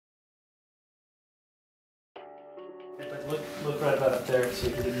Look right about up there so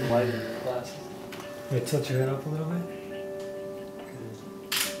you can get the light in your glasses. Wait, tilt your head up a little bit.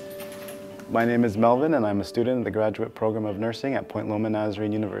 My name is Melvin and I'm a student in the graduate program of nursing at Loma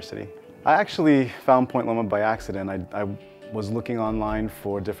Nazarene University. I actually found Loma by accident. I was looking online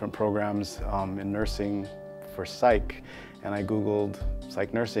for different programs in nursing for psych, and I Googled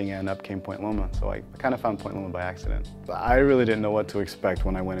psych nursing and up came Loma. So I kind of found Loma by accident. I really didn't know what to expect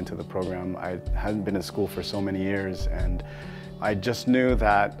when I went into the program. I hadn't been in school for so many years, and I just knew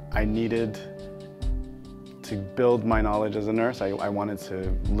that I needed to build my knowledge as a nurse. I wanted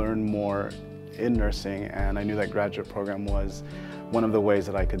to learn more in nursing, and I knew that graduate program was one of the ways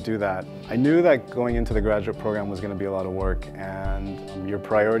that I could do that. I knew that going into the graduate program was going to be a lot of work, and your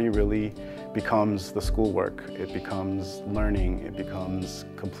priority really becomes the schoolwork. It becomes learning, it becomes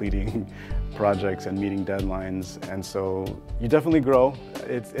completing projects and meeting deadlines, and so you definitely grow.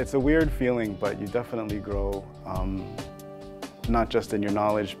 It's a weird feeling, but you definitely grow. Not just in your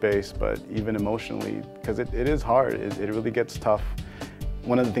knowledge base, but even emotionally, because it is hard. It really gets tough.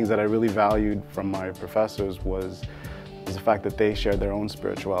 One of the things that I really valued from my professors was the fact that they shared their own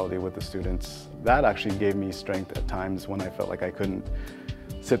spirituality with the students. That actually gave me strength at times when I felt like I couldn't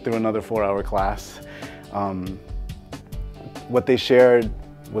sit through another 4-hour class. What they shared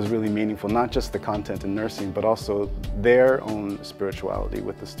was really meaningful, not just the content in nursing, but also their own spirituality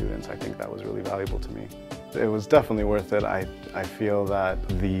with the students. I think that was really valuable to me. It was definitely worth it. I feel that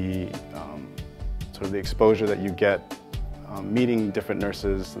the sort of the exposure that you get meeting different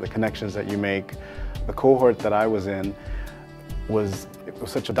nurses, the connections that you make, the cohort that I was in was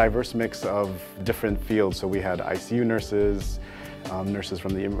such a diverse mix of different fields. So we had ICU nurses, nurses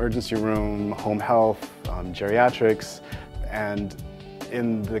from the emergency room, home health, geriatrics, and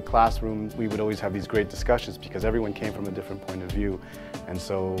in the classroom we would always have these great discussions because everyone came from a different point of view. And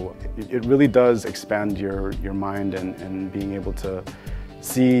so it really does expand your mind and being able to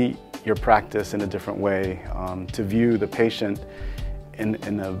see your practice in a different way, to view the patient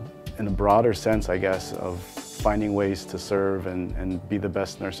in a broader sense, I guess, of finding ways to serve and be the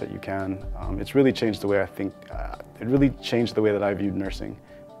best nurse that you can. It's really changed the way I think, it really changed the way that I viewed nursing.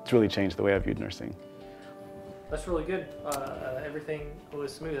 It's really changed the way I viewed nursing. That's really good. Everything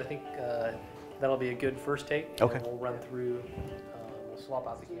was smooth. I think that'll be a good first take. Okay. And we'll run through, we'll swap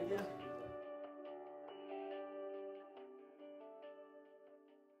out the cameras.